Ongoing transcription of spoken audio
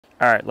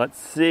All right, let's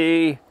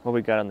see what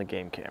we got on the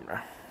game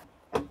camera.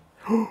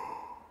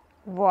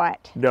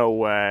 What? No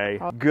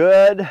way.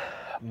 Good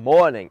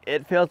morning.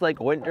 It feels like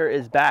winter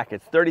is back.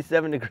 It's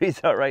 37 degrees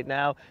out right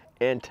now,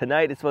 and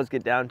tonight it's supposed to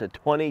get down to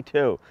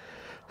 22.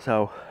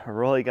 So we're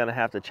really gonna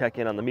have to check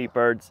in on the meat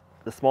birds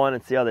this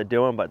morning and see how they're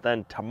doing, but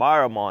then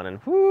tomorrow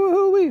morning,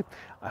 woo-wee,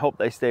 I hope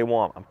they stay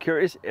warm. I'm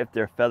curious if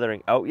they're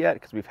feathering out yet,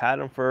 because we've had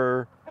them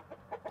for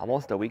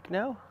almost a week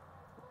now.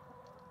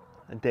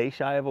 A day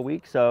shy of a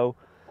week, so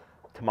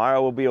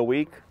tomorrow will be a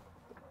week.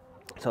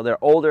 So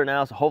they're older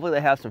now, so hopefully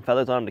they have some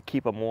feathers on them to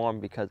keep them warm,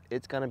 because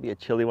it's gonna be a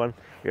chilly one.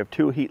 We have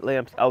 2 heat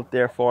lamps out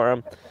there for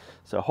them,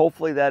 so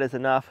hopefully that is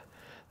enough.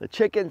 The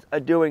chickens are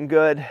doing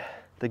good.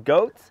 The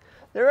goats,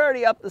 they're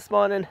already up this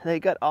morning. They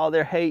got all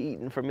their hay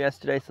eaten from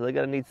yesterday, so they're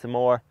gonna need some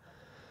more.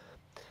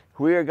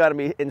 We are gonna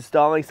be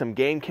installing some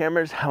game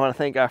cameras. I wanna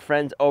thank our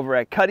friends over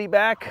at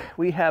Cuttyback.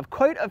 We have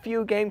quite a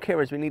few game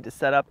cameras we need to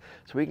set up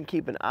so we can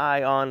keep an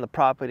eye on the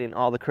property and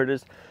all the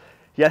critters.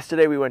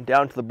 Yesterday we went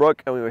down to the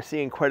brook and we were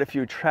seeing quite a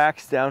few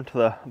tracks down to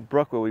the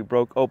brook where we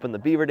broke open the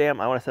beaver dam.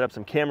 I want to set up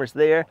some cameras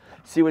there,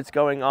 see what's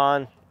going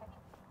on.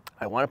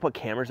 I want to put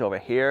cameras over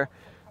here,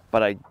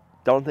 but I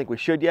don't think we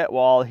should yet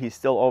while he's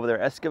still over there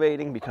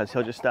excavating, because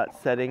he'll just start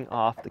setting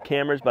off the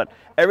cameras. But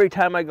every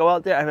time I go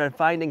out there, I've been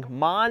finding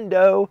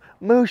Mondo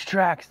moose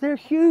tracks. They're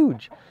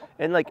huge.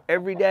 And like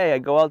every day I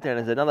go out there and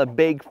there's another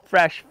big,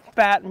 fresh,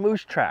 fat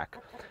moose track.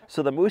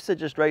 So the moose are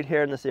just right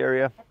here in this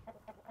area.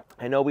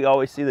 I know we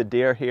always see the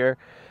deer here,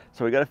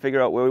 so we got to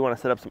figure out where we want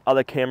to set up some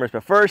other cameras.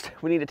 But first,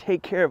 we need to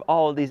take care of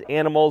all of these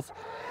animals,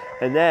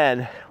 and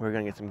then we're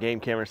going to get some game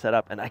cameras set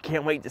up, and I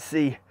can't wait to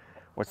see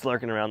what's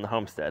lurking around the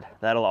homestead.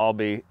 That'll all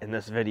be in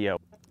this video.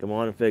 Come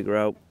on and figure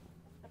out.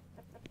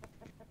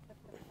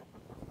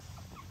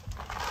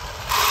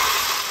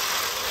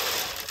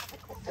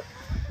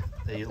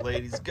 There you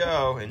ladies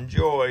go.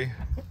 Enjoy.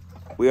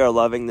 We are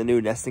loving the new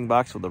nesting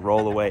box with the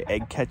roll-away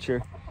egg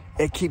catcher.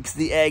 It keeps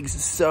the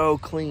eggs so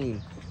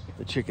clean.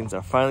 The chickens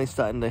are finally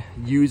starting to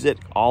use it,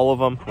 all of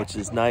them, which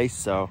is nice.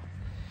 So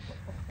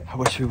I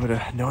wish we would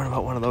have known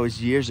about one of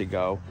those years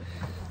ago.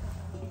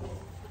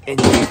 And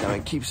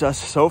it keeps us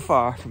so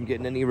far from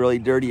getting any really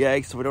dirty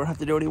eggs, so we don't have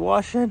to do any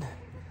washing.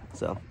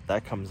 So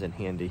that comes in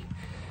handy.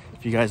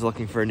 If you guys are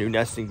looking for a new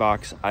nesting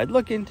box, I'd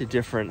look into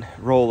different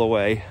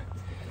roll-away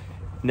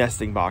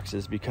nesting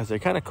boxes because they're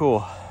kind of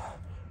cool.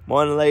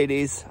 Morning,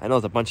 ladies. I know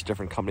there's a bunch of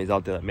different companies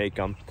out there that make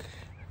them.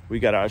 We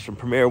got ours from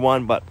Premier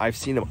One, but I've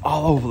seen them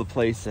all over the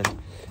place. And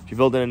if you're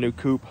building a new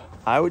coop,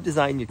 I would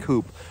design your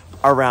coop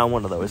around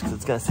one of those, because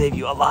it's going to save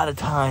you a lot of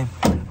time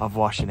of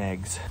washing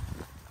eggs.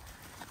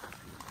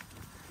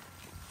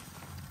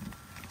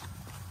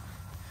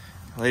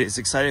 Ladies,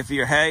 excited for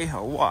your hay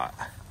or what?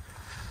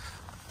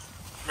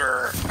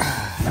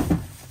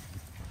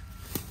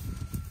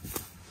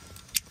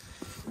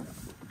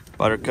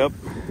 Buttercup.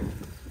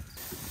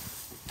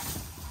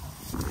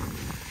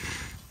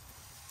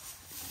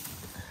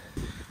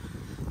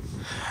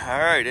 All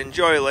right,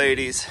 enjoy,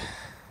 ladies.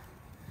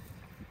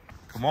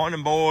 Good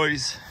morning,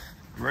 boys.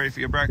 You ready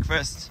for your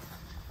breakfast?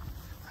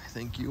 I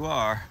think you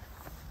are.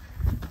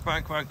 Come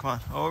on, come on, come on.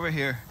 Over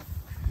here.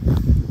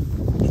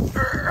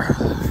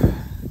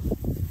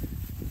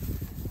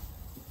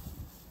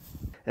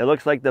 It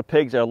looks like the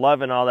pigs are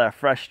loving all that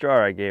fresh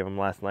straw I gave them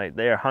last night.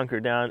 They are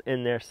hunkered down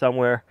in there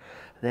somewhere.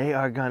 They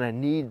are gonna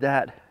need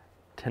that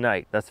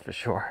tonight, that's for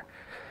sure.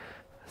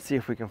 Let's see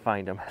if we can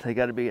find them. They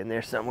gotta be in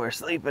there somewhere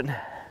sleeping.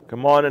 Good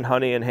morning,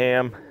 honey and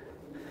ham.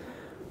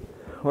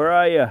 Where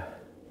are you?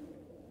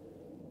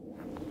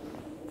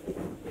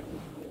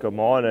 Good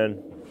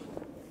morning.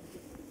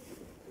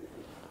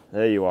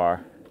 There you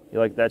are. You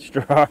like that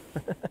straw?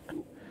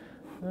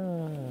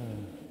 All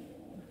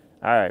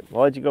right,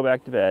 we'll let you go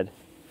back to bed.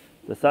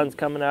 The sun's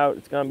coming out.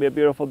 It's gonna be a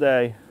beautiful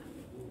day.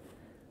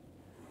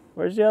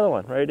 Where's the other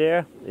one? Right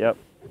there? Yep.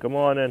 Good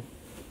morning.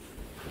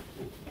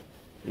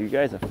 You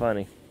guys are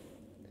funny.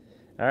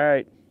 All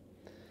right,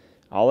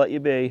 I'll let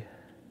you be.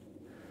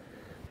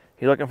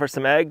 You looking for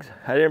some eggs?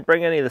 I didn't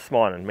bring any this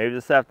morning. Maybe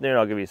this afternoon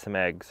I'll give you some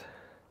eggs.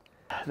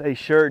 They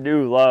sure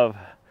do love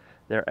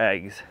their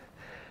eggs.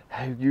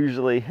 I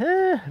usually,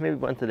 maybe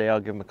once a day I'll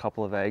give them a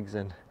couple of eggs,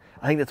 and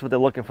I think that's what they're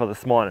looking for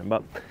this morning,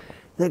 but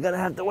they're gonna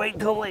have to wait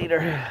until later.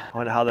 I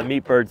wonder how the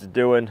meat birds are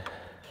doing.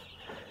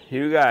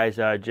 You guys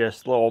are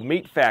just little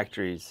meat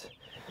factories.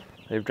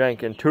 They've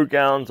drinking 2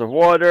 gallons of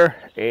water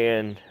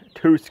and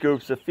 2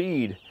 scoops of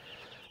feed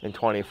in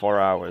 24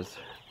 hours.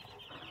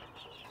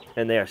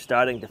 And they are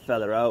starting to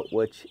feather out,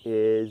 which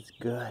is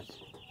good.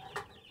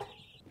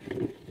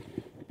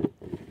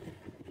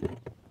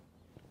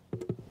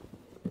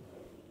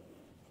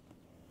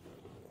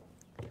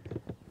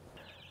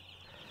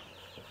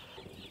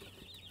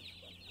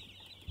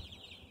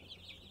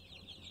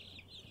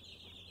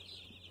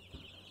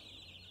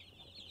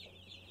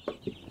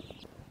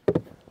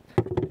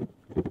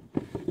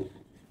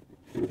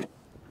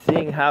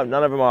 Seeing how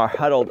none of them are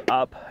huddled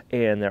up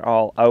and they're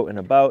all out and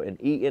about and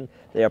eating,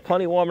 they are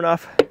plenty warm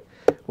enough,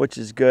 which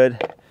is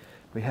good.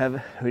 We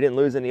didn't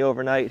lose any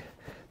overnight.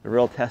 The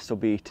real test will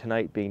be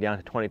tonight being down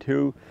to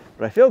 22,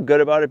 but I feel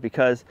good about it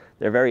because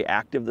they're very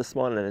active this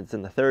morning and it's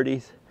in the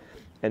 30s,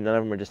 and none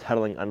of them are just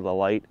huddling under the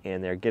light,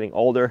 and they're getting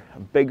older,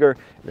 bigger,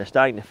 and they're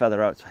starting to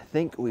feather out. So I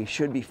think we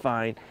should be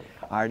fine.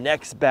 Our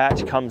next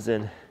batch comes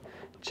in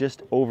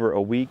just over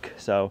a week,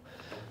 so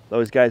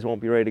those guys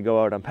won't be ready to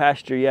go out on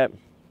pasture yet.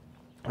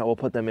 We'll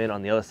put them in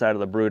on the other side of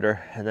the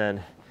brooder, and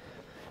then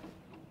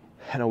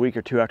in a week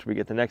or two after we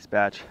get the next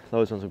batch,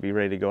 those ones will be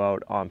ready to go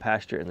out on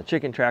pasture in the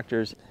chicken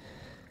tractors.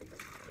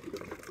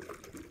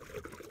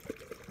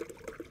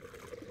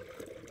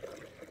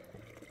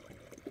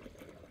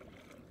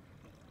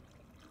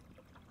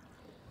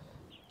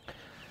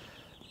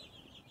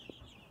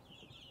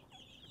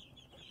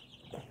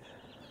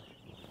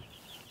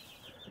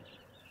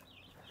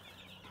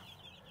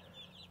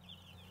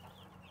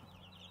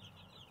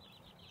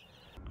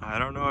 I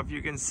don't know if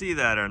you can see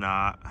that or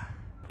not,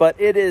 but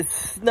it is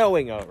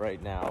snowing out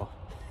right now.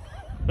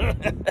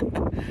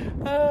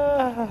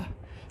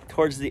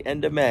 Towards the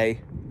end of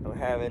May, we're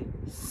having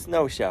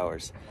snow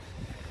showers.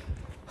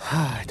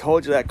 I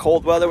told you that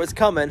cold weather was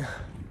coming.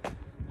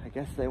 I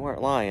guess they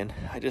weren't lying.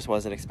 I just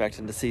wasn't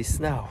expecting to see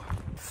snow.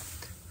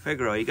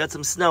 Figaro, you got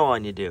some snow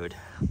on you, dude.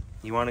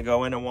 You want to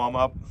go in and warm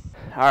up?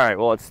 All right,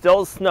 well, it's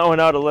still snowing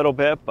out a little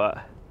bit,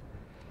 but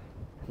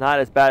not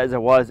as bad as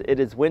it was. It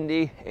is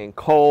windy and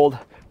cold.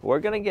 We're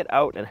gonna get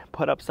out and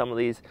put up some of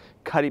these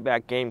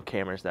cutty-back game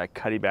cameras that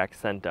cutty-back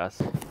sent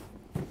us.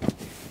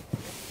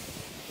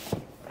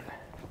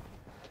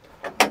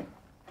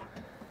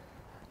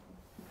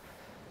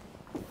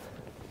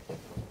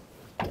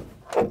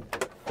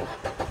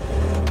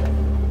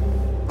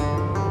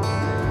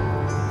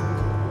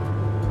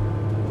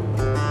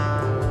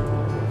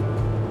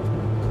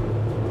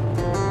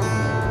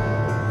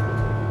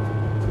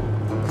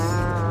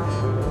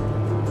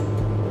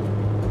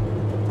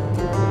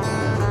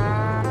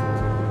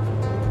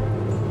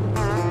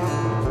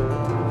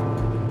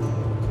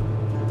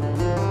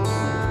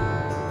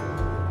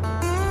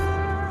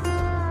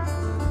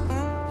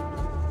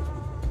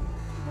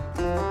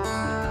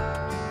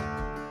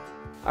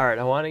 All right,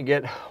 I want to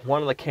get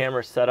one of the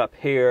cameras set up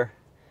here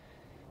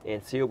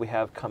and see what we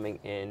have coming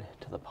in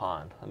to the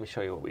pond. Let me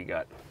show you what we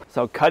got.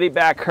 So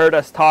Cuttyback heard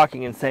us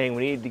talking and saying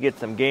we need to get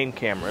some game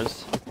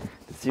cameras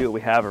to see what we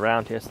have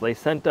around here. So they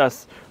sent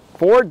us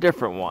 4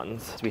 different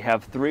ones. We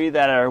have 3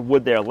 that are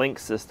with their link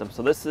system.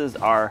 So this is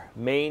our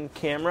main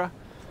camera.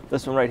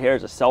 This one right here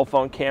is a cell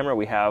phone camera.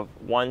 We have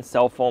 1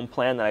 cell phone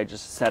plan that I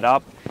just set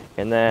up,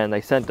 and then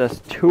they sent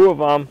us 2 of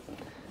them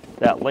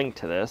that link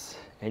to this,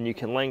 and you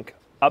can link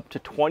up to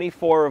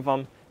 24 of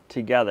them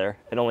together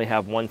and only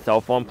have 1 cell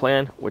phone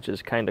plan, which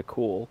is kind of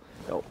cool.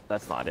 Oh,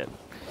 that's not it.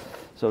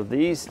 So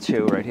these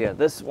 2 right here,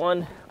 this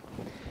one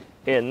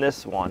and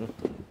this one,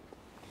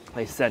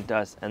 they sent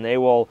us, and they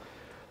will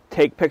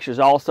take pictures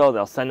also.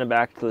 They'll send them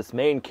back to this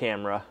main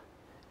camera,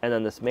 and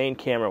then this main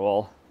camera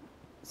will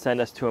send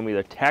us to them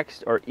either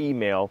text or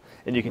email,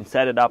 and you can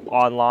set it up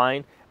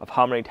online of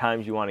how many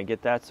times you want to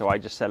get that. So I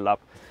just set it up.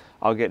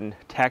 I'll get in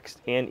text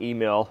and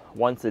email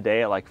once a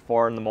day at like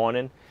 4 in the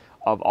morning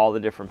of all the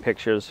different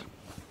pictures.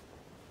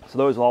 So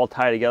those will all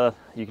tie together.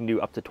 You can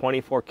do up to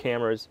 24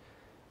 cameras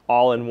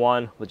all in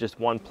one with just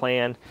 1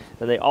 plan.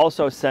 Then they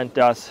also sent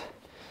us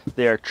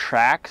their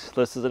tracks.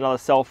 This is another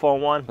cell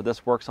phone one, but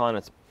this works on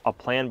a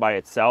plan by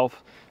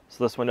itself.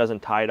 So this one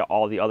doesn't tie to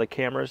all the other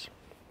cameras.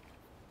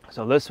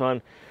 So this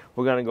one,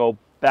 we're gonna go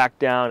back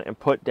down and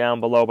put down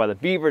below by the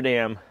beaver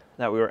dam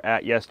that we were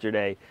at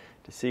yesterday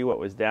to see what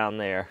was down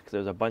there, because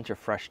there's a bunch of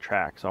fresh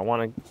tracks. So I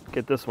wanna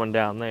get this one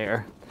down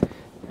there.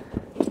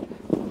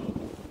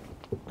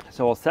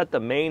 So we'll set the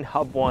main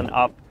hub one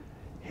up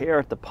here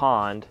at the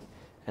pond,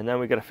 and then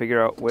we got to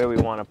figure out where we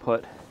want to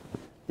put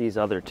these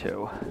other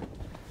 2.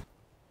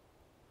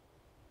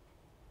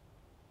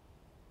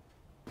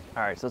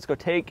 All right, so let's go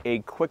take a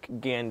quick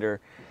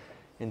gander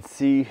and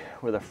see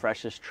where the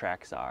freshest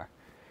tracks are,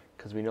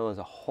 because we know there's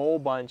a whole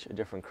bunch of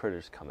different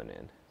critters coming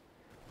in.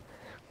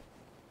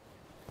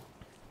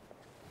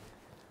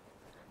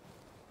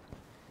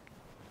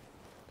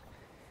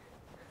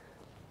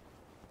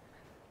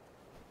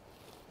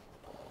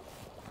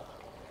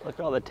 Look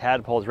at all the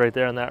tadpoles right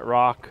there on that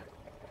rock.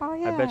 Oh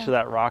yeah. I bet you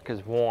that rock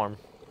is warm,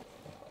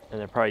 and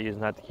they're probably using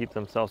that to keep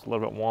themselves a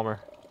little bit warmer.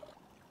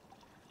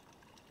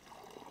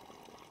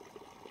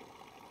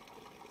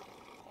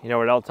 You know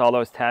what else all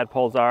those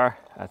tadpoles are?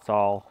 That's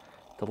all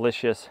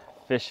delicious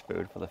fish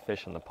food for the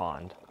fish in the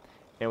pond.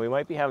 And we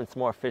might be having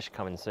some more fish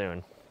coming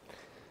soon.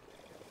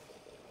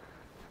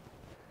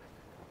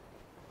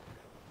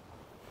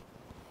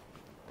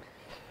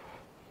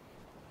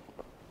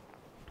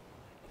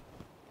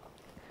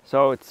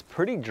 So it's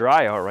pretty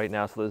dry out right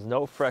now, so there's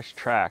no fresh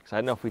tracks. I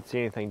don't know if we'd see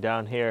anything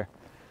down here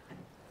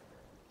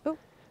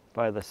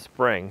by the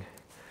spring.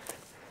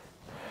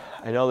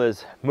 I know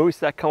there's moose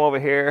that come over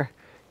here.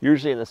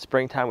 Usually in the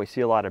springtime we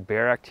see a lot of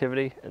bear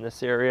activity in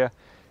this area,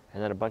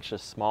 and then a bunch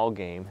of small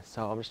game.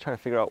 So I'm just trying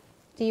to figure out.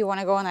 Do you want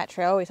to go on that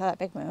trail? We saw that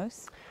big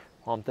moose.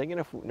 Well, I'm thinking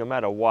if no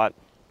matter what,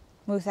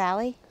 Moose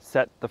Alley?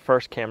 set the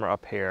first camera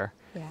up here.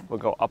 Yeah. We'll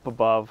go up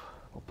above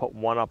We'll put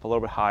one up a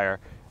little bit higher,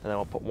 and then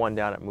we'll put one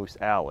down at Moose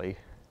Alley,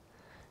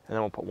 and then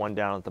we'll put one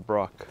down at the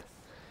brook.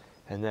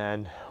 And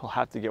then we'll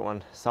have to get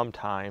one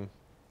sometime.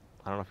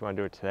 I don't know if you want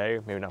to do it today,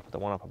 maybe not put the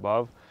one up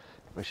above.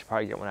 We should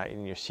probably get one out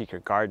in your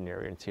secret garden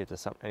area and see if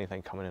there's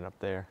anything coming in up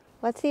there.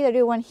 Let's either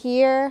do one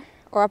here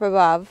or up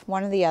above,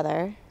 one or the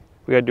other.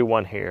 We gotta do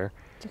one here.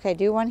 Okay,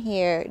 do one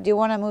here, do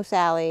one at Moose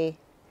Alley,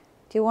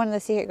 do one in the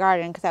secret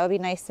garden, because that would be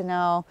nice to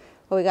know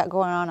what we got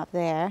going on up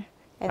there.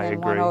 And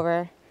then one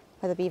over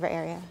by the beaver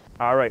area.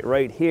 All right,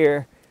 right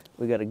here,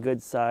 we got a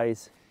good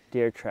size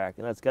deer track,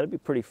 and that's gotta be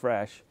pretty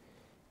fresh,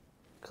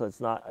 because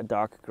it's not a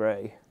dark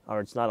gray, or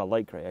it's not a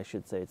light gray, I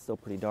should say. It's still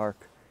pretty dark.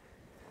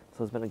 So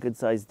there's been a good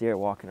sized deer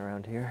walking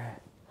around here.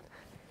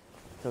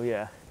 So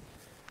yeah,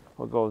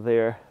 we'll go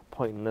there,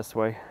 pointing this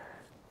way.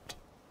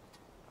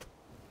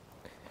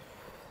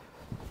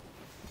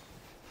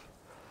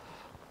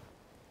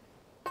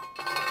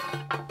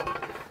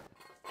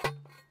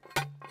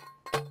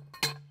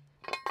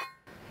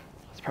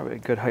 That's probably a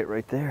good height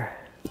right there.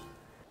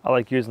 I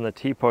like using the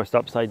T-post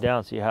upside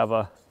down so you have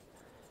a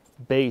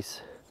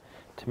base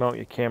to mount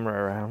your camera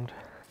around.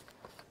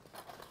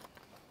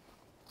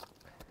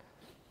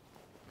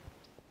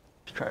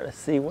 Just try to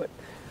see what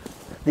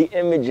the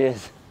image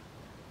is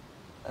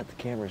that the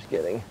camera's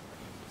getting.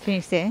 Can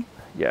you see?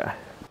 Yeah,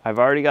 I've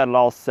already got it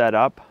all set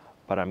up,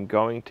 but I'm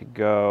going to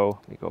go,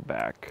 let me go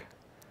back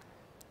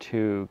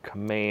to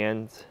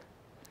commands,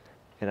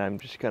 and I'm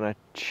just gonna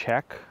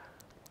check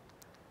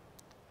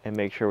and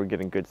make sure we're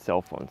getting good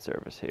cell phone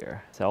service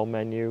here. Cell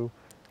menu,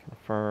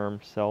 confirm,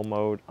 cell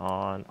mode,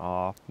 on,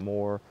 off,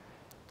 more,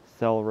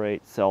 cell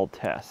rate, cell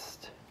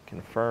test,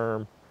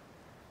 confirm.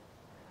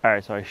 All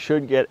right, so I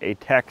should get a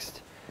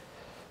text.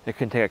 It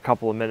can take a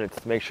couple of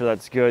minutes to make sure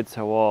that's good,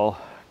 so we'll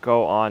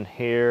go on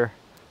here.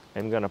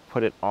 I'm gonna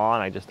put it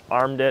on. I just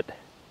armed it.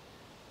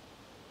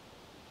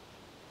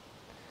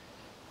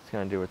 It's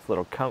gonna do its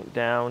little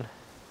countdown.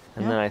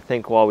 And then I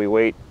think while we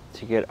wait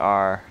to get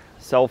our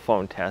cell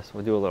phone test,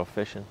 we'll do a little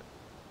fishing.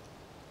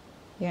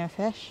 You gonna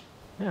fish?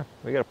 Yeah,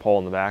 we got a pole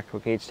in the back. We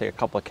can each take a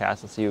couple of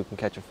casts and see who can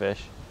catch a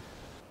fish.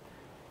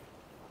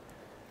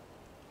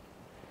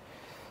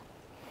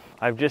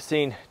 I've just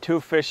seen two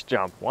fish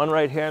jump, one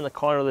right here in the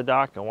corner of the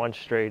dock and one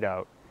straight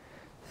out.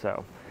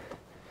 So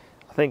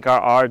I think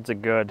our odds are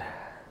good.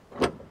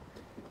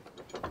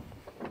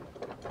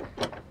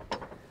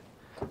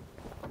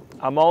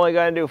 I'm only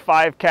gonna do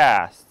 5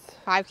 casts.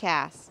 5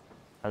 casts.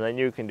 And then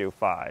you can do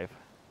 5.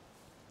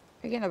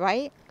 Are you gonna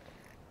bite?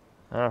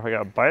 I don't know if I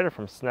got a bite or if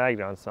I'm snagged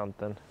on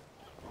something.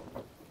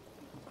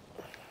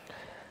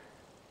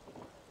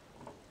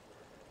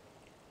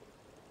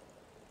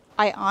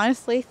 I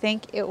honestly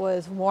think it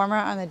was warmer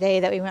on the day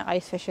that we went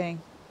ice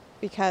fishing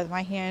because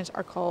my hands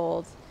are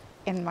cold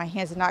and my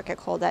hands did not get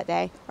cold that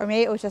day. Or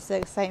maybe it was just the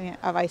excitement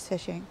of ice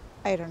fishing.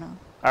 I don't know.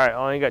 All right, I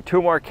only got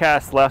 2 more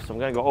casts left, so I'm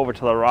gonna go over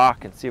to the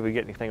rock and see if we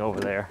get anything over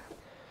there.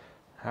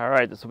 All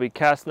right, this will be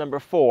cast number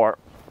 4.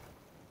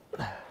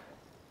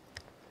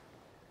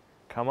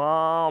 Come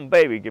on,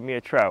 baby, give me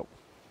a trout.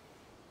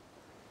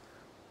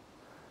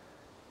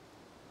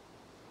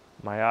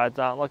 My odds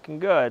aren't looking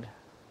good.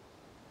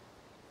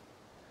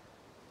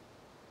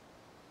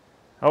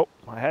 Oh,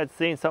 I had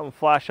seen something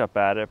flash up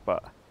at it,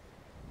 but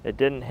it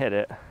didn't hit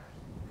it.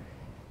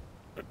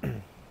 All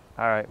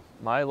right,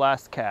 my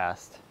last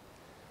cast.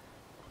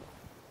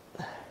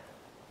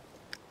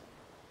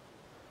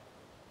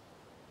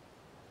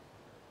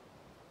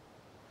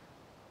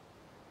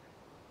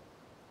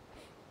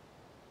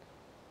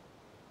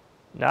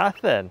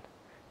 Nothing.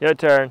 Your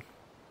turn.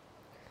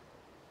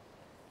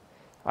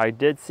 I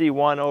did see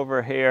one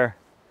over here,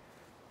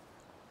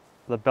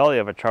 the belly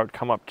of a trout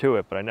come up to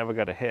it, but I never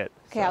got a hit.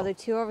 Okay, so. I'll do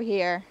 2 over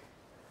here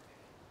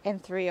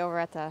and 3 over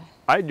at the...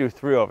 I'd do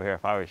 3 over here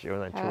if I was you,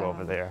 and then 2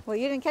 over there. Well,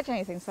 you didn't catch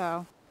anything,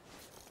 so...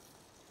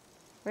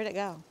 Where'd it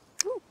go?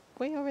 Ooh,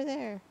 way over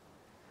there.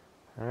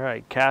 All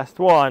right, cast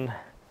 1.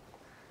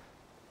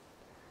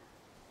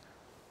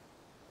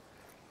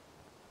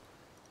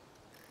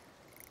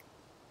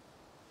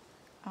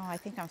 Oh, I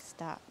think I'm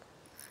stuck.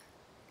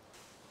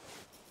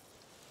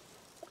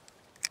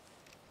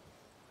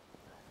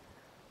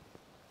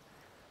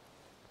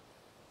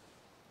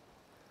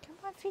 Come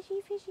on,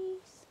 fishy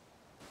fishies.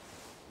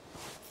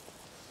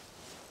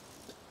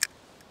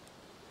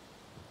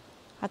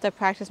 I have to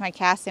practice my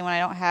casting when I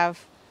don't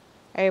have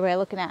everybody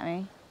looking at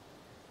me.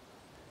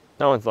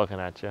 No one's looking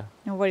at you.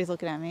 Nobody's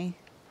looking at me.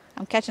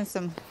 I'm catching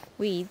some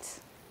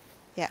weeds.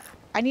 Yeah.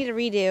 I need a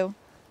redo.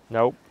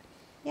 Nope.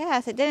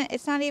 Yes, it didn't.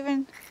 It's not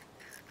even...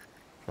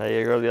 Now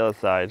you go to the other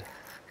side.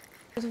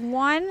 There's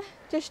one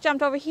just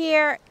jumped over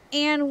here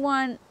and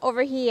one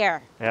over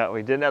here. Yeah,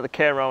 we didn't have the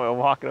camera on. We were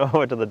walking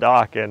over to the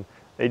dock and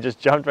they just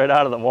jumped right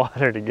out of the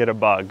water to get a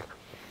bug.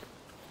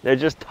 They're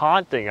just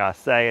taunting us,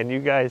 saying, you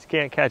guys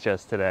can't catch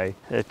us today.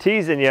 They're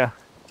teasing you.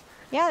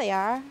 Yeah, they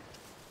are.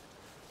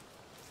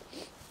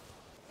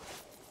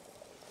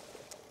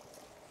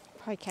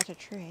 Probably catch a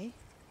tree.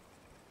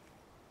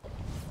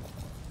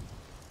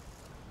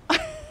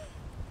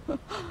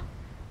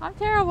 I'm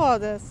terrible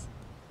at this.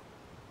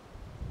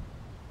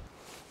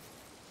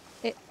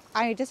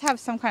 I just have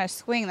some kind of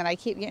swing that I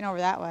keep getting over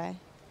that way.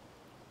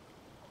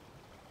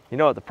 You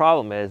know what the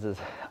problem is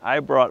I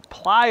brought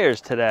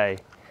pliers today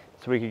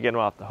so we could get them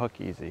off the hook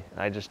easy.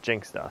 I just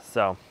jinxed us,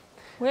 so.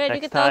 Where did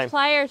you get those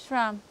pliers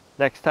from?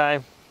 Next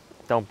time,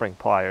 don't bring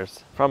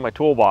pliers. From my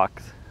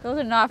toolbox. Those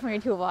are not from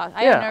your toolbox.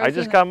 I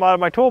just got them out of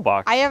my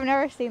toolbox. I have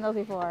never seen those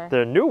before.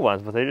 They're new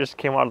ones, but they just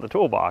came out of the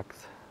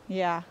toolbox.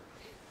 Yeah.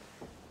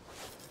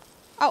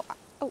 Oh.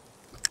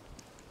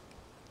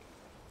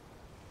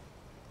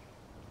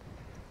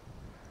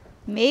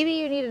 Maybe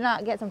you need to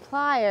not get some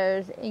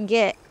pliers and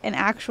get an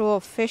actual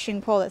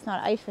fishing pole that's not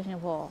an ice fishing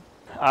pole.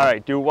 All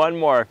right, do one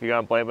more if you're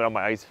gonna blame it on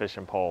my ice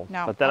fishing pole.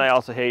 No. But then I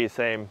also hear you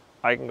saying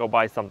I can go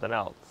buy something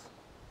else.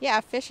 Yeah,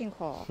 a fishing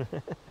pole.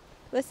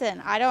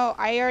 Listen, I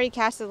already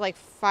casted like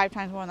 5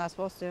 times more than I was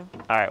supposed to. All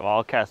right, well,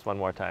 I'll cast one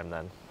more time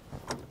then.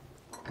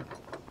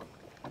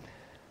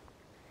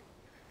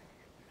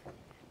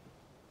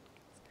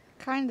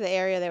 Kind of the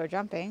area they were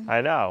jumping.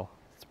 I know.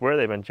 It's where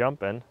they've been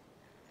jumping.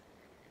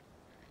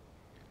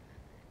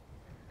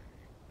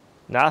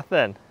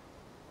 Nothing.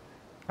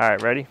 All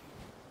right, ready?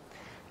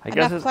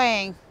 Enough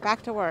playing.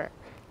 Back to work.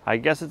 I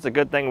guess it's a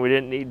good thing we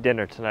didn't eat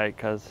dinner tonight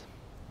because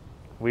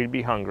we'd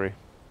be hungry.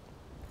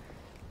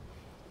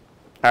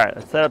 All right,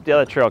 let's set up the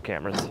other trail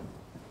cameras.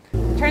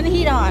 Turn the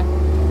heat on.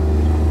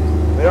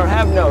 We don't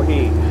have no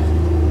heat.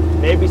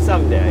 Maybe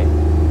someday.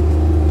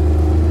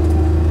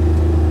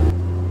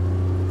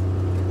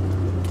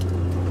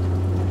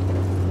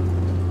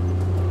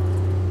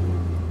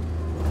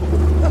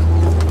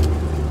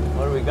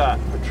 What do we got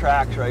for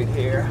tracks right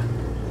here?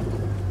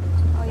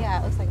 Oh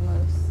yeah, it looks like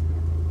moose.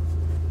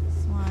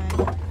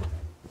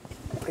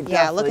 Swine.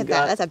 Yeah, look at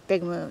that. That's a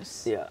big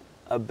moose. Yeah,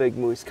 a big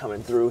moose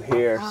coming through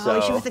here. Oh, so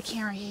we should put the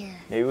camera here.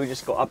 Maybe we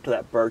just go up to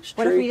that birch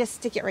tree. What if we just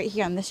stick it right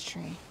here on this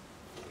tree?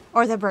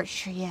 Or the birch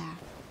tree, yeah.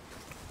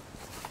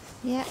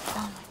 Yeah.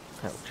 Oh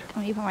my goodness.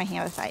 Let me put my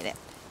hand beside it.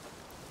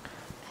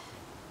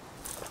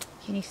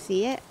 Can you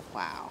see it?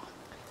 Wow.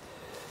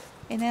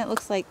 And then it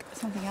looks like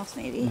something else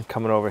maybe.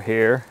 Coming over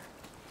here.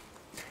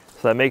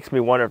 So that makes me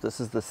wonder if this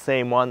is the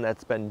same one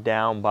that's been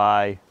down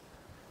by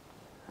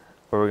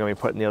where we're going to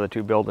be putting the other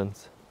 2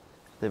 buildings.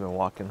 They've been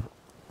walking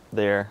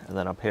there and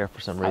then up here for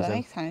some reason. That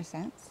makes kind of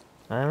sense.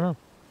 I don't know.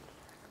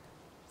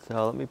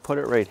 So let me put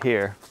it right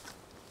here.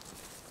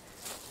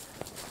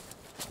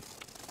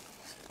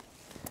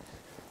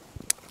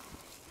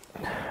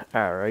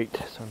 All right,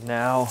 so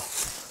now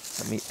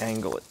let me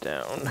angle it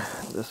down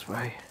this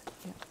way.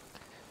 Yeah.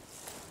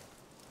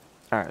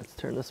 All right, let's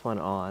turn this one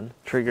on.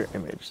 Trigger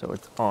image, so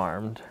it's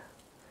armed.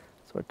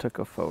 So I took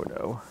a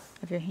photo.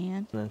 Of your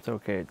hand? And it's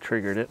okay, it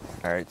triggered it.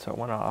 All right, so it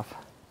went off.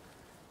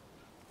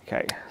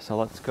 Okay, so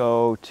let's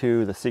go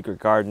to the secret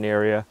garden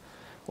area.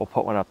 We'll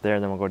put one up there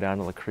and then we'll go down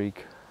to the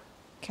creek.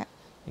 Okay.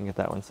 And get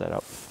that one set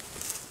up.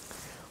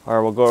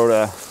 Or we'll go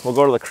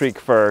to the creek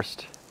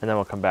first and then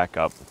we'll come back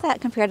up. What's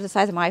that compared to the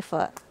size of my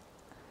foot?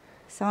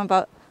 So I'm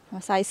a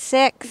size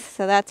 6,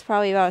 so that's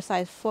probably about a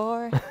size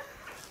 4.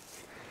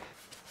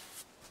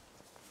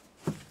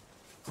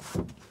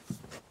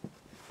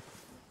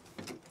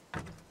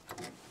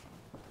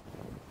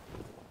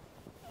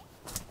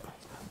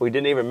 We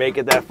didn't even make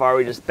it that far.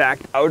 We just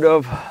backed out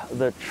of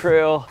the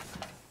trail.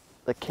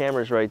 The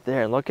camera's right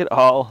there. And look at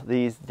all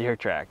these deer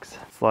tracks.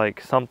 It's like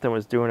something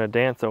was doing a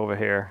dance over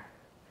here.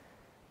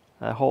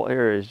 That whole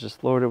area is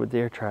just loaded with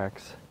deer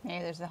tracks. Maybe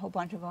there's a whole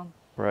bunch of them.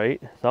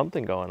 Right?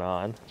 Something going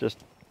on.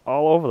 Just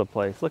all over the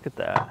place. Look at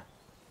that.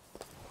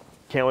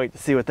 Can't wait to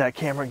see what that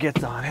camera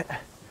gets on it.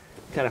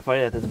 It's kind of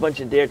funny that there's a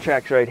bunch of deer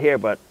tracks right here,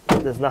 but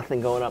there's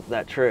nothing going up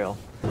that trail.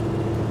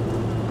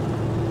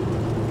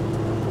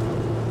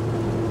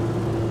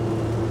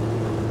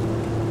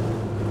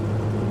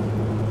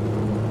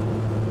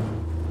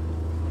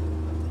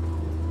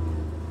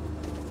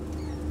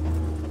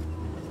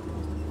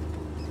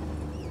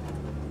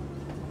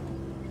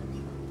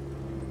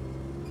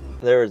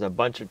 There is a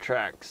bunch of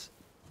tracks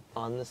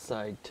on this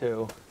side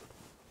too.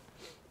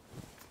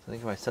 I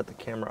think if I set the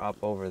camera up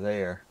over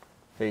there,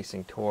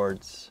 facing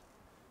towards,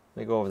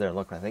 let me go over there and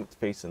look. I think it's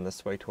facing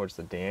this way towards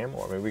the dam,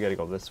 or maybe we gotta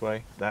go this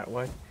way, that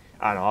way.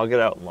 I don't know, I'll get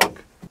out and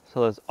look.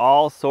 So there's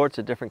all sorts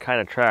of different kind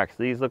of tracks.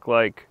 These look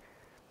like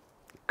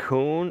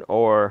coon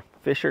or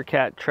fisher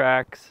cat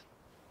tracks.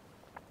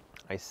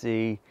 I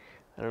see,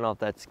 I don't know if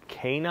that's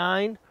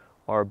canine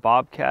or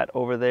bobcat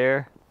over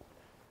there.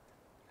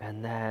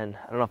 And then,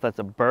 I don't know if that's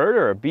a bird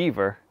or a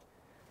beaver,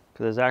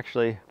 because there's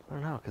actually, I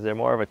don't know, because they're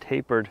more of a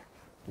tapered,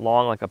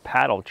 long, like a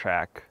paddle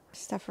track.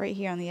 Stuff right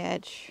here on the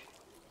edge.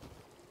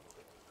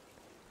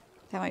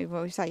 That might be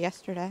what we saw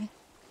yesterday.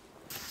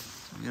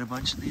 So we got a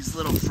bunch of these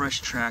little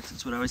fresh tracks.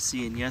 That's what I was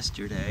seeing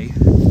yesterday.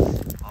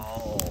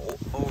 All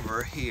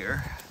over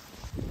here.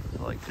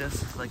 So like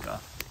this is like a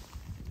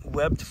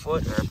webbed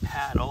foot or a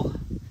paddle.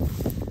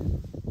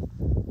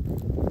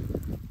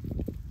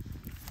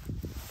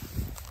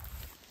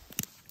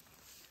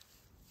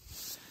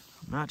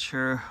 Not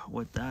sure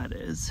what that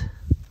is.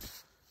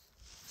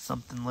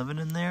 Something living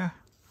in there?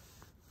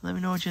 Let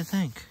me know what you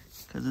think.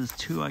 Because there's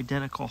 2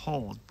 identical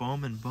holes.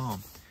 Boom and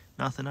boom.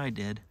 Nothing I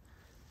did.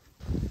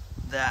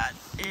 that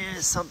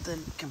is something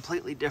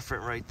completely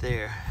different right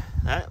there.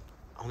 That,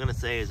 I'm gonna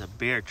say, is a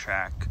bear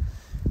track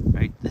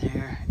right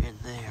there and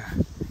there.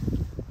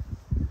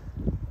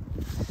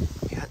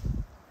 You got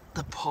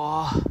the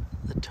paw,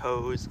 the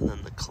toes, and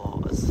then the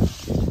claws.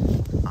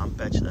 I'll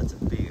bet you that's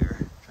a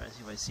bear. Trying to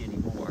see if I see any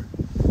more.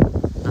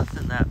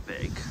 Nothing that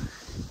big.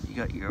 You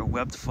got your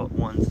webbed foot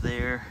ones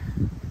there.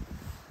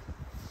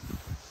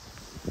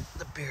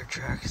 The bear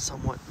track is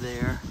somewhat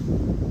there.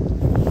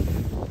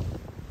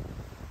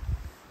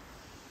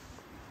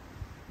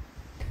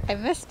 I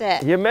missed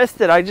it. You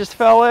missed it. I just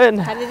fell in.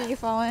 How did you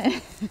fall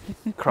in?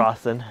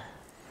 Crossing.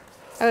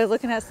 I was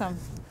looking at some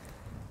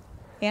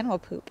animal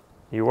poop.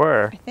 You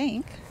were. I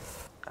think.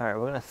 All right,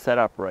 we're gonna set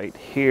up right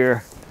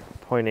here,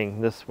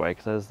 pointing this way,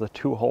 because there's the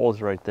two holes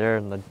right there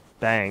in the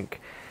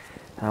bank.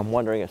 And I'm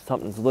wondering if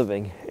something's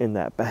living in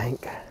that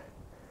bank.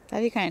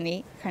 That'd be kind of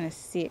neat. Kind of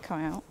see it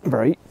come out.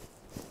 Right.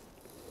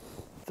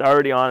 It's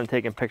already on and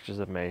taking pictures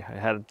of me. I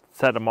had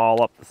set them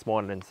all up this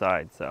morning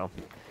inside, so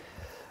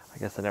I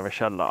guess I never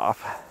shut it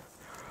off.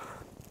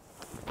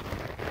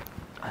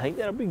 I think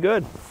that'll be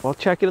good. We'll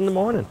check it in the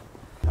morning.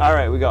 All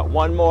right, we got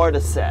one more to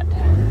set.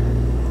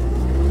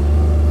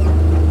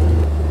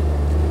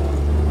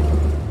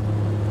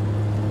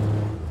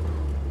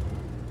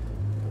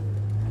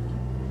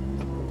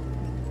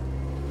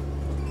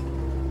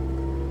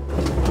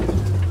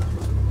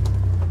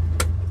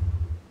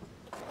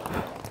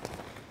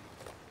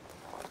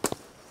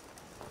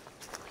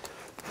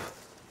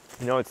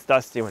 You know it's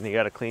dusty when you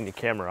gotta clean your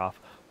camera off.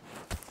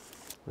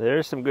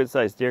 There's some good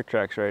sized deer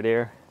tracks right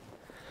here.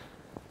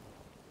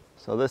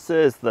 So this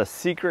is the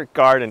secret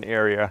garden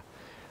area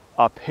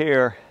up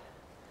here.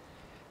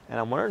 And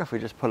I'm wondering if we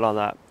just put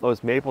on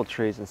those maple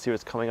trees and see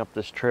what's coming up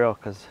this trail,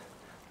 because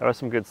that was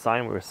some good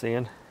sign we were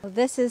seeing. Well,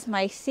 this is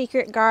my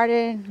secret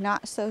garden,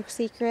 not so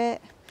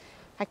secret.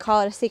 I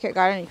call it a secret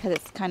garden because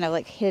it's kind of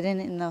like hidden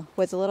in the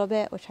woods a little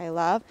bit, which I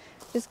love.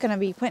 Just gonna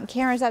be putting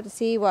cameras up to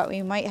see what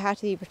we might have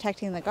to be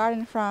protecting the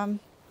garden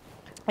from.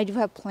 I do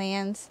have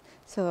plans,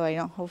 so I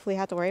don't hopefully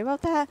have to worry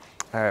about that.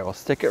 All right, we'll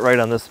stick it right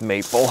on this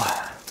maple.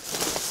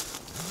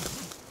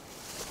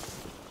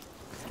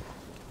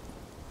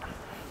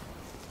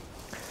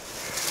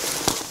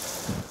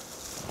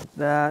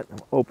 That,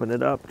 open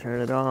it up,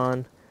 turn it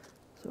on.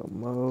 So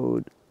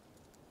mode,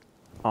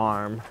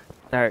 arm.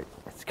 All right,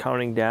 it's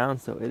counting down,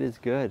 so it is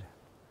good.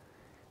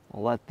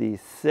 We'll let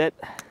these sit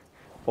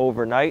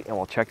overnight and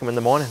we'll check them in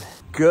the morning.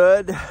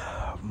 Good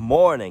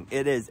morning.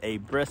 It is a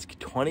brisk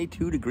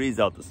 22 degrees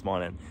out this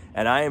morning,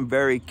 and I am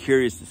very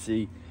curious to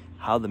see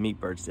how the meat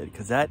birds did,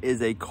 because that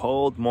is a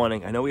cold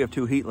morning. I know we have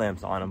 2 heat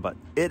lamps on them, but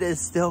it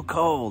is still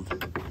cold.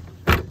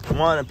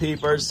 Come on,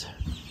 peepers.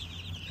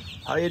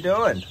 How you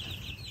doing?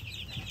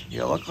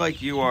 You look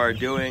like you are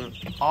doing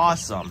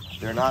awesome.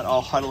 They're not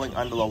all huddling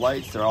under the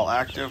lights. They're all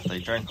active. They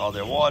drank all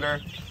their water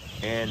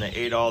and they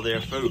ate all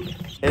their food.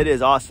 It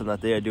is awesome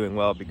that they are doing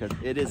well, because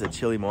it is a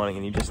chilly morning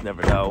and you just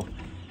never know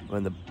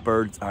when the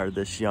birds are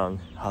this young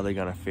how they're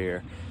gonna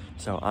fare.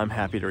 So I'm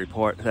happy to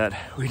report that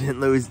we didn't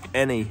lose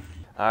any.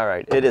 All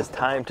right, it is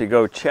time to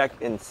go check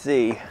and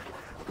see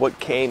what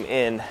came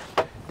in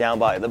down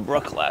by the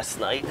brook last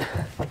night.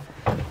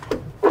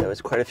 There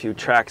was quite a few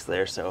tracks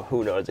there, so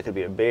who knows? It could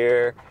be a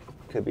bear.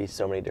 Could be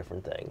so many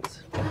different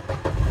things.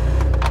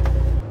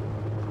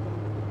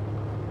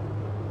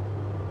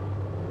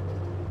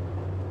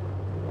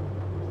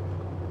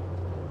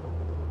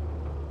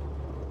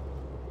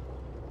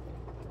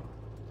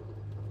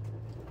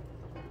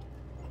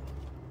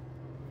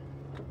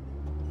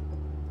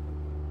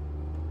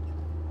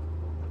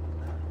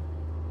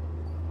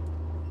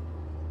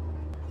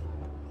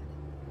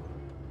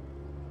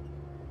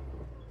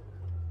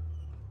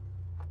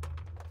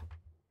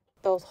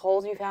 Those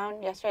holes you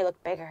found yesterday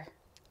look bigger.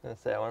 I was gonna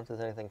say, I wonder if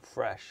there's anything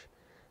fresh.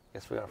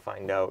 Guess we gotta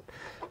find out.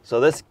 So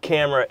this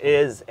camera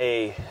is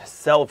a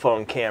cell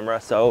phone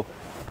camera, so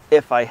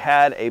if I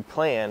had a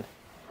plan,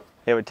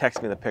 it would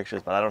text me the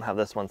pictures, but I don't have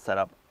this one set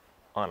up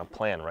on a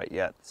plan right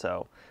yet,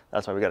 so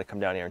that's why we gotta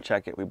come down here and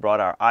check it. We brought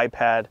our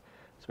iPad,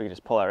 so we can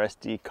just pull our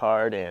SD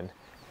card and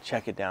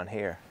check it down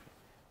here.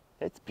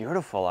 It's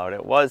beautiful out.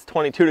 It was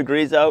 22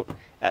 degrees out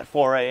at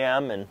 4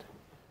 a.m. and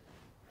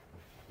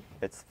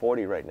it's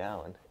 40 right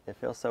now, and it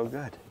feels so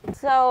good.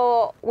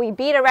 So we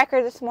beat a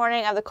record this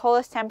morning of the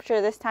coldest temperature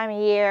this time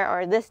of year,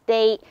 or this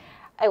date.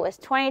 It was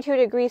 22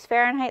 degrees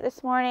Fahrenheit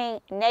this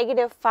morning,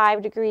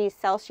 -5 degrees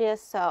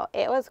Celsius, so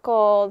it was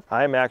cold.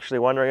 I'm actually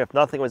wondering if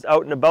nothing was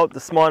out and about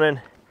this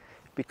morning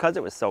because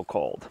it was so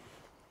cold.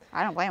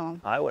 I don't blame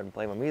them. I wouldn't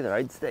blame them either.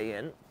 I'd stay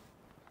in.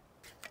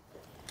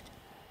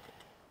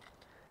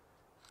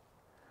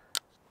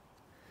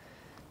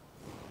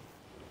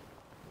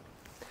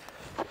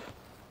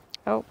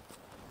 Oh.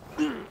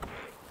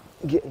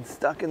 Getting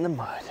stuck in the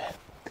mud.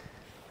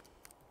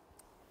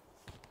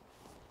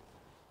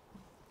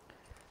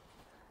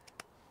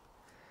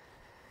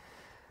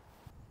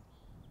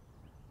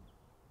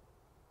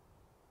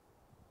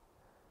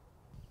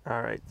 All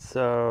right,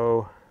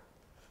 so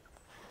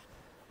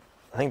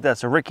I think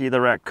that's Ricky the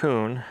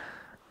raccoon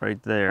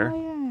right there. Oh,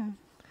 yeah.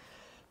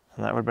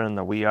 And that would have been in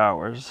the wee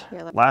hours.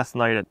 Here, Last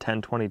night at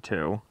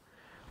 10:22,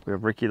 we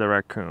have Ricky the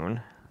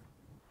raccoon.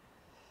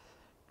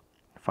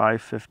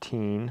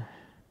 5:15,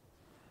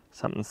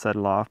 something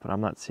settled off, but I'm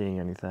not seeing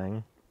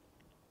anything.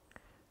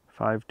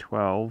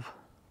 5:12,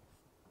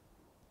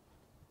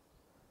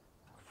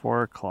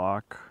 4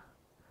 o'clock,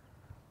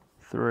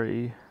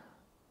 3,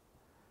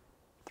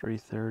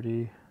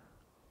 3:30.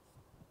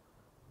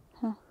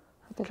 Huh,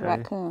 the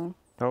raccoon.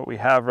 So what we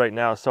have right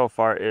now so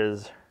far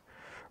is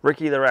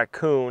Ricky the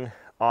raccoon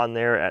on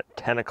there at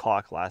 10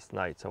 o'clock last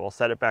night. So we'll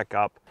set it back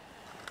up.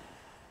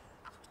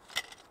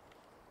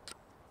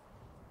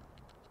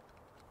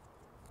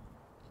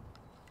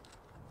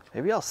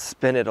 Maybe I'll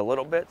spin it a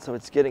little bit so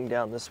it's getting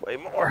down this way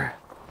more.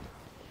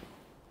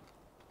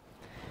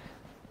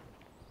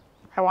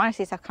 I want to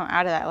see stuff come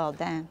out of that little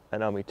den. I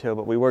know, me too,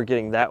 but we were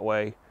getting that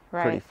way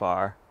pretty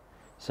far.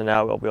 So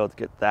now we'll be able to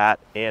get that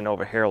and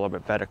over here a little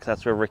bit better, because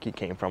that's where Ricky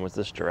came from, was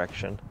this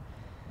direction.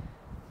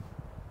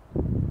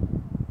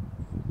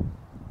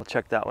 We'll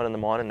check that one in the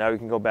morning. Now we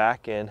can go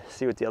back and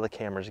see what the other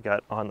cameras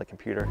got on the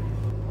computer.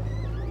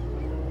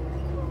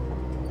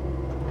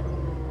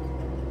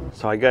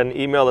 So I got an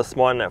email this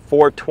morning at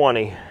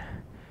 4:20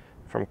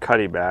 from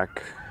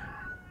Cuddyback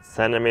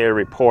sending me a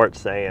report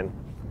saying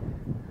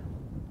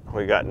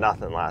we got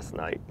nothing last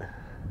night.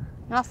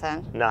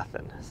 Nothing?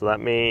 Nothing. So that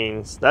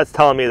means, that's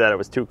telling me that it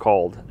was too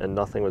cold and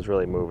nothing was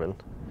really moving.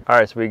 All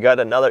right, so we got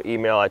another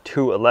email at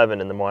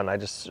 2:11 in the morning. I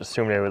just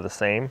assumed they were the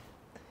same.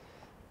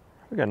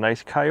 We got a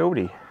nice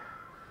coyote.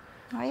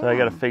 Oh, yeah. So I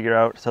got to figure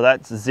out, so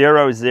that's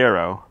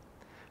 0-0.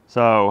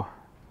 So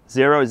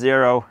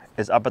 0-0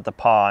 is up at the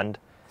pond.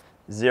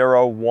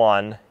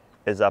 0-1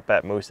 is up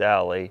at Moose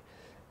Alley,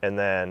 and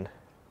then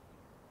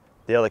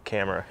the other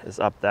camera is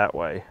up that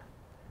way.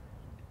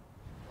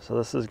 So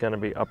this is going to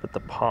be up at the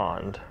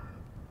pond.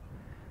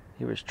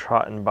 He was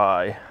trotting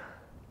by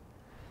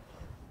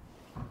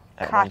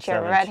at Caught you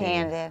 1:17.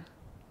 red-handed.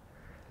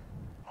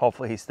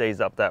 Hopefully he stays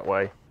up that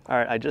way. All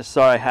right, I just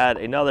saw I had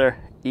another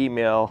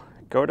email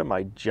go to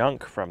my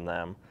junk from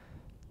them.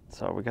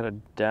 So we got to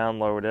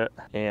download it,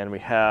 and we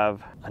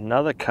have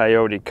another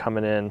coyote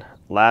coming in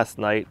last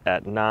night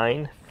at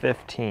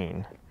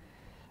 9:15,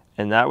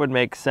 and that would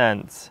make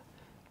sense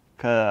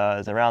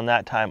because around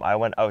that time I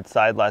went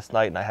outside last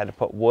night and I had to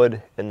put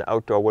wood in the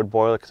outdoor wood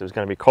boiler because it was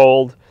going to be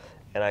cold,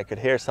 and I could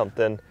hear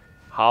something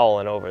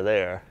howling over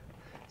there.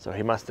 So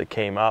he must have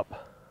came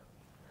up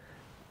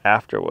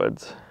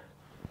afterwards,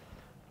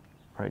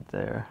 right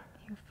there.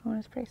 Your phone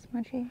is pretty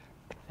smudgy.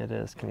 It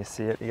is. Can you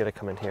see it? You got to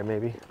come in here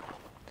maybe,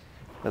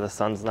 where the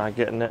sun's not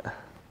getting it.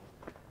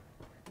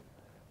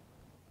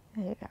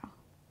 There you go.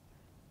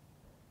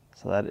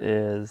 So that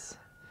is,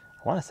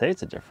 I want to say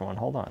it's a different one.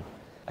 Hold on.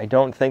 I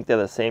don't think they're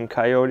the same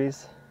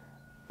coyotes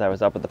that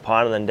was up at the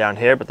pond and then down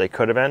here, but they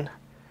could have been.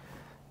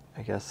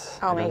 I guess.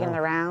 Oh, making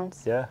the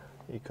rounds? Yeah,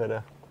 you could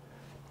have.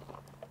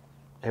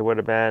 It would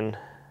have been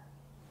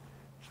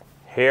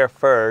here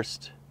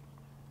first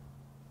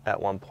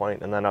at one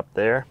point and then up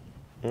there.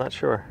 I'm not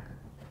sure.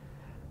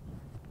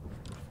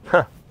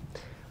 Huh.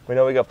 We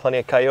know we got plenty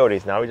of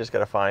coyotes. Now we just got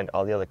to find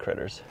all the other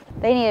critters.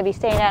 They need to be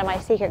staying out of my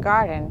secret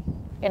garden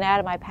and out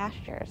of my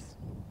pastures.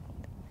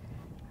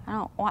 I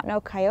don't want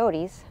no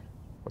coyotes.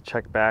 We'll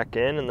check back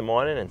in the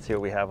morning and see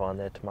what we have on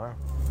there tomorrow.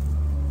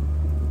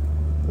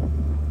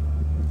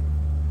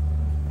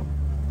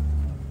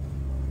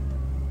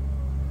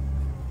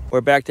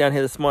 We're back down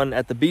here this morning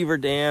at the beaver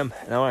dam,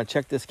 and I want to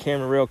check this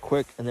camera real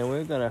quick, and then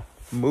we're going to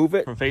move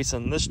it from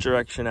facing this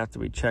direction after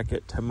we check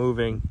it to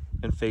moving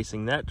and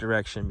facing that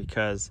direction,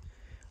 because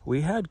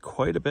we had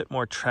quite a bit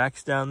more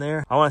tracks down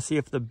there. I want to see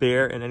if the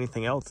bear and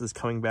anything else is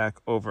coming back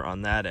over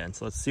on that end.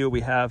 So let's see what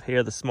we have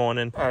here this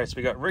morning. All right, so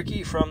we got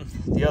Ricky from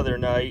the other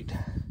night,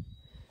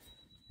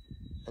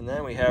 and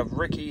then we have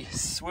Ricky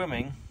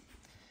swimming.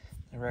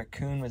 The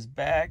raccoon was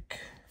back.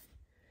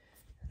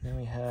 And then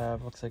we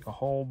have, looks like a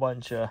whole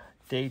bunch of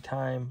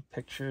daytime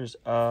pictures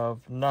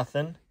of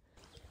nothing.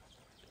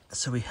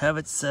 So we have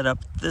it set up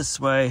this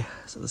way.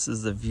 So this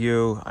is the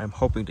view I'm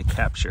hoping to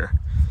capture.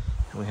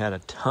 And we had a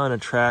ton of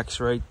tracks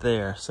right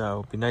there. So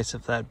it'd be nice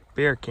if that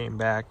bear came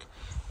back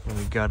and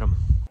we got him.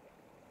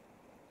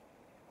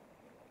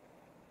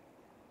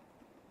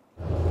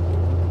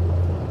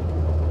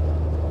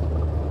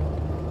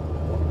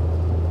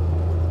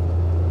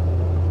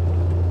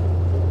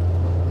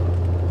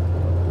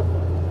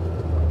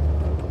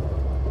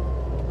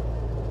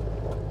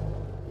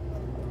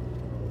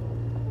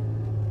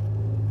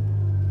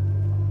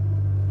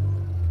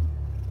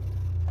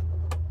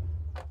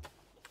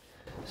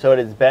 So it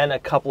has been a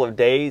couple of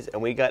days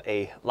and we got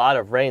a lot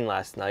of rain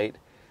last night.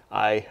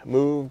 I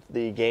moved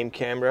the game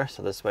camera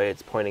so this way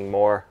it's pointing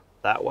more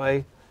that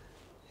way.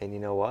 And you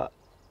know what?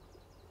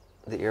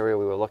 The area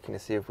we were looking to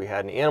see if we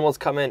had any animals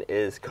come in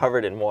is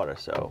covered in water.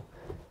 So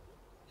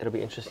it'll be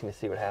interesting to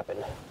see what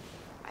happened.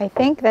 I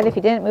think that if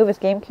he didn't move his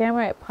game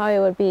camera, it probably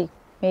would be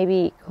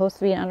maybe close to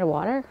being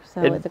underwater.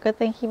 So it's a good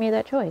thing he made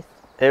that choice.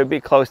 It would be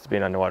close to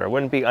being underwater. It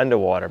wouldn't be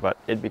underwater, but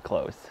it'd be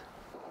close.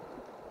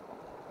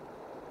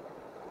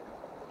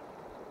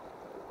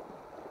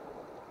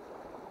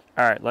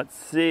 All right, let's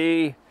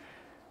see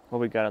what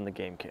we got on the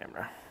game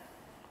camera.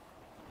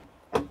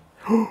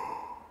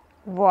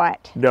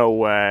 What? No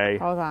way.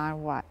 Hold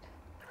on, what?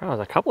 Oh, there's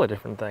a couple of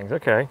different things.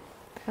 Okay.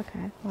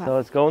 Okay, what? So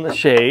let's go in the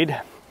shade.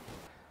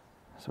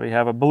 So we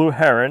have a blue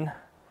heron.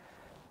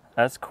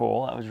 That's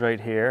cool. That was right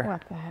here.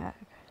 What the heck?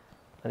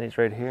 And he's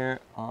right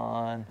here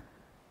on...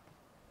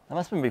 That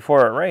must have been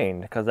before it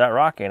rained, because that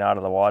rock ain't out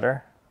of the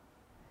water.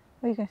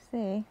 Well, you can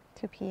see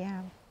 2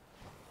 p.m.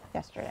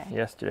 yesterday.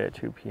 Yesterday at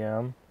 2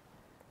 p.m.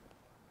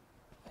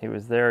 He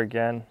was there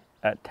again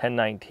at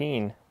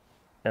 10:19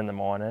 in the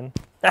morning.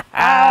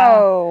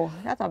 Oh,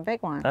 that's a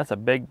big one. That's a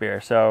big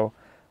bear. So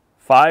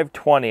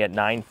 5:20 at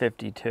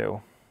 9:52.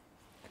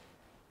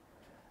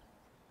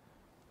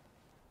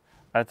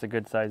 That's a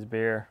good sized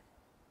bear.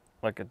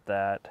 Look at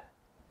that.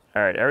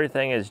 All right,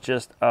 everything is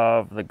just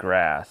of the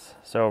grass.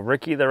 So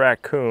Ricky the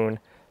raccoon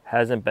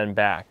hasn't been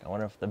back. I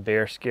wonder if the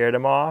bear scared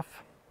him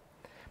off.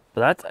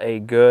 But that's a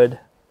good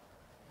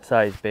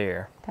sized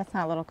bear. That's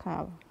not a little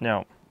cub.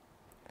 No.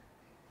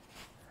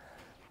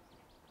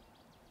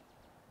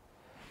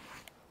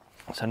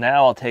 So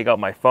now I'll take out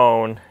my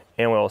phone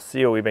and we'll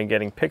see what we've been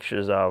getting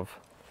pictures of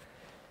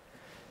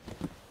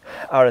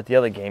out at the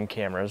other game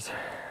cameras.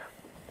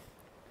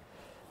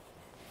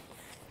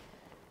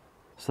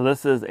 So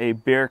this is a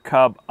bear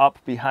cub up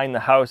behind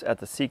the house at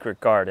the secret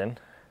garden.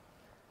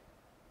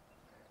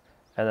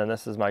 And then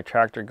this is my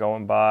tractor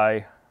going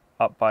by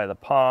up by the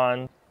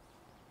pond.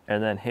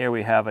 And then here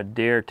we have a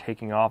deer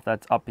taking off.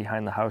 That's up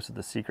behind the house at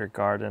the secret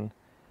garden.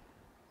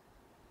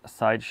 A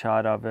side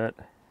shot of it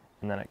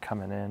and then it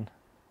coming in.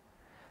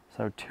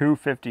 So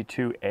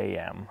 2:52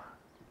 a.m.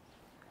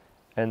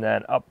 And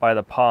then up by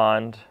the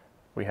pond,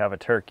 we have a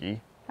turkey.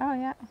 Oh,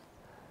 yeah.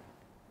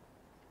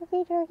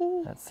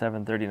 Turkey. At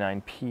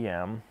 7:39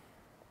 p.m.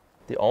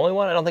 The only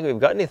one I don't think we've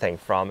got anything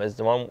from is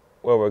the one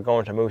where we're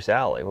going to Moose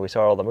Alley, where we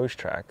saw all the moose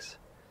tracks.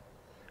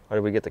 Or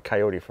did we get the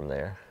coyote from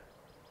there?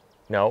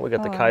 No, we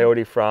got the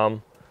coyote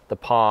from the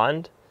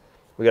pond.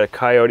 We got a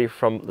coyote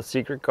from the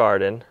secret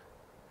garden.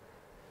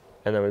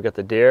 And then we've got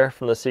the deer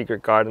from the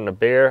secret garden, a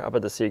bear up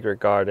at the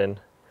secret garden,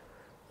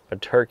 a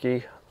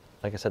turkey,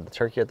 like I said, the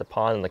turkey at the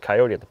pond and the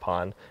coyote at the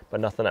pond, but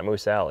nothing at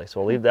Moose Alley. So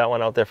we'll leave that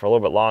one out there for a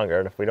little bit longer,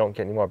 and if we don't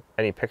get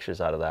any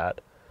pictures out of that.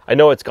 I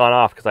know it's gone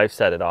off because I've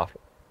set it off,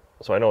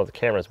 so I know the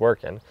camera's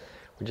working.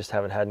 We just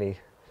haven't had any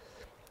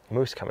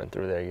moose coming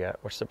through there yet,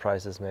 which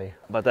surprises me.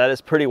 But that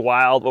is pretty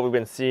wild what we've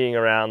been seeing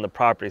around the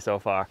property so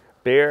far.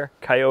 Bear,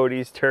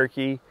 coyotes,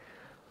 turkey,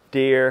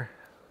 deer,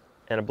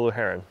 and a blue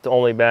heron. It's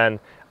only been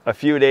a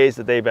few days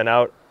that they've been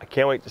out. I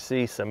can't wait to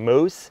see some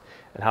moose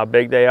and how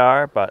big they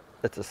are, but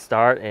it's a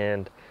start,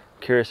 and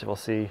I'm curious if we'll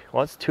see,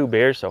 well, it's 2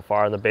 bears so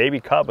far, and the baby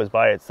cub was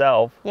by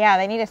itself. Yeah,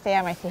 they need to stay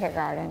at my secret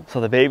garden. So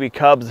the baby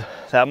cubs,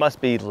 that must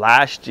be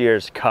last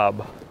year's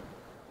cub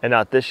and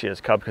not this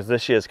year's cub, because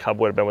this year's cub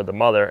would have been with the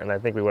mother, and I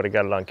think we would have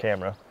got it on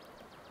camera.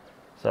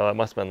 So it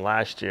must have been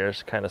last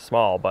year's, kind of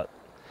small, but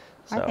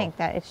so. I think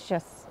that it's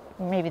just,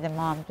 maybe the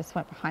mom just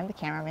went behind the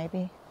camera,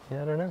 maybe.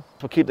 Yeah, I don't know.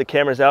 We'll keep the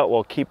cameras out.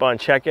 We'll keep on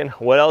checking.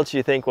 What else do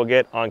you think we'll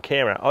get on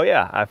camera? Oh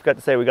yeah, I forgot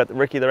to say we got the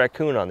Ricky the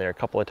raccoon on there a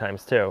couple of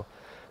times too.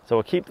 So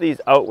we'll keep these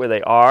out where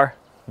they are.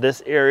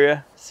 This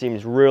area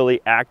seems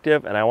really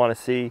active, and I want to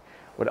see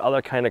what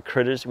other kind of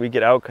critters we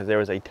get out, because there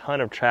was a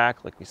ton of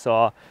track like we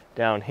saw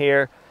down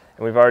here,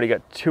 and we've already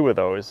got 2 of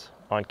those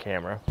on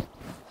camera.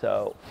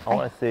 So I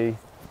want to see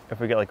if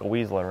we get like a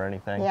weasel or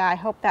anything. Yeah, I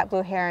hope that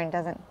blue heron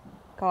doesn't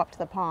go up to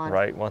the pond.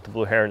 Right, want the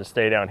blue heron to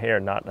stay down here,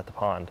 not at the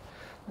pond.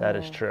 That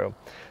is true.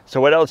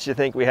 So what else do you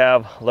think we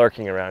have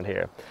lurking around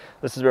here?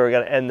 This is where we're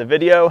going to end the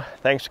video.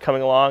 Thanks for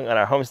coming along on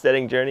our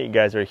homesteading journey. You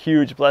guys are a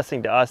huge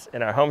blessing to us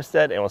in our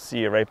homestead, and we'll see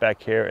you right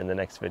back here in the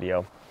next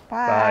video.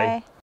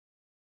 Bye.